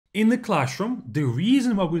In the classroom, the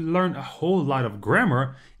reason why we learn a whole lot of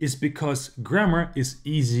grammar is because grammar is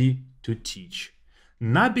easy to teach,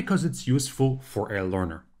 not because it's useful for a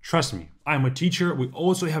learner. Trust me, I'm a teacher. We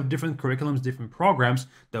also have different curriculums, different programs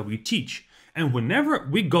that we teach. And whenever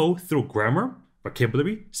we go through grammar,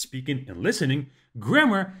 vocabulary, speaking, and listening,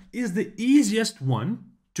 grammar is the easiest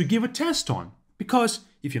one to give a test on. Because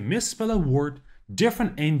if you misspell a word,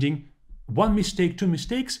 different ending, one mistake, two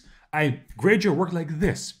mistakes, I grade your work like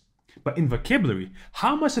this. But in vocabulary,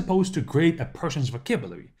 how am I supposed to grade a person's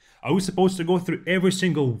vocabulary? Are we supposed to go through every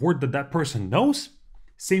single word that that person knows?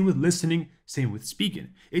 Same with listening, same with speaking.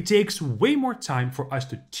 It takes way more time for us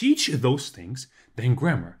to teach those things than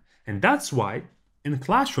grammar. And that's why in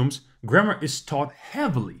classrooms, grammar is taught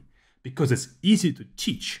heavily because it's easy to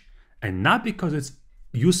teach and not because it's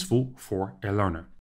useful for a learner.